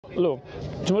Lu,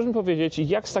 czy możesz mi powiedzieć,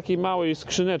 jak z takiej małej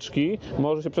skrzyneczki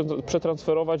może się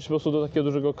przetransferować po prostu do takiego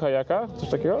dużego kajaka? Coś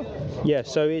takiego? Yeah,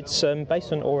 so it's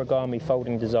based on origami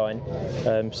folding design,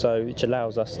 so it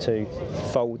allows us to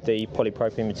fold the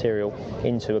polypropylene material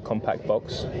into a compact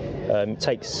box. It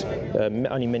takes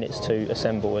only minutes to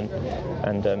assemble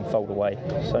and fold away.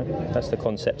 So that's the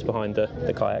concept behind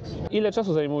the kayaks. Ile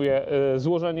czasu zajmuje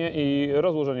złożenie i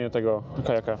rozłożenie tego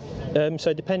kajaka?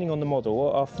 So depending on the model,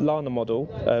 our Lana model,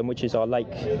 which is our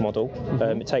lake model,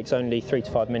 it takes only 3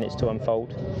 to 5 minutes to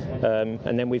unfold.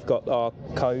 And then we've got our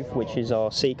Cove, which is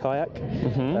our sea kayak,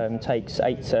 takes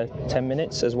 8 to 10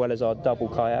 minutes, as well as our double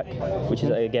kayak, which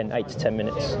is again 8 to 10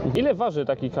 minutes. Ile waży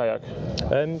taki kajak?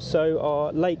 So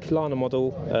our lake Lana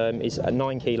model is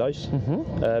 9 kilos,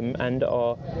 and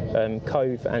our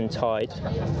Cove and Tide,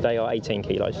 they are 18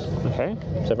 kilos. Okay.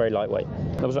 So very lightweight.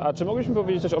 Dobrze, a czy mogliśmy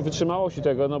powiedzieć coś o wytrzymałości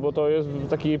tego, no bo to jest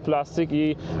taki plastik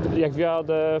i jak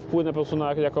wjadę, wpłynę po prostu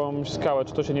na jakąś skałę,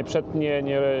 czy to się nie przetnie,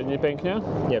 nie pęknie?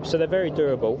 Yeah, so they're very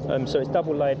durable. So it's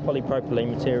double layered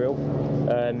polypropylene material.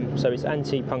 So it's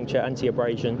anti-puncture,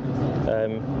 anti-abrasion.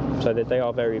 So that they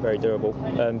are very, very durable.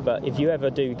 But if you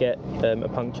ever do get a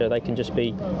puncture, they can just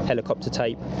be helicopter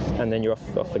tape and then you're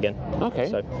off again. Okay.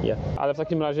 So, yeah. Ale w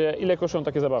takim razie ile kosztują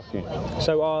takie zabawki?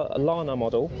 So our Lana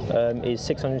model is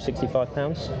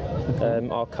 £665.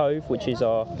 Our Cove, which is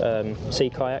our sea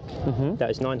kayak,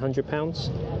 that is £900.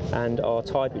 And our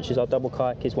Tide, which is our double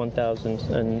kayak, is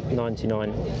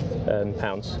 £1,099.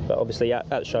 But obviously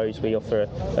at shows we offer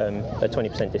a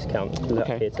 20% discount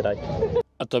here today.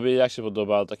 A tobie jak się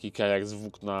podoba taki kajak z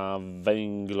włókna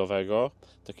węglowego,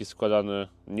 taki składany,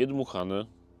 niedmuchany,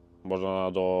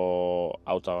 można do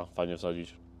auta fajnie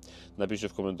wsadzić? Napiszcie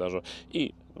w komentarzu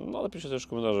i napiszcie też w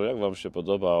komentarzu, jak wam się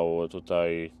podobał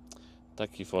tutaj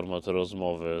taki format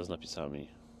rozmowy z napisami.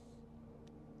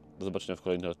 Do zobaczenia w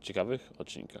kolejnych ciekawych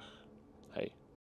odcinkach. Hej!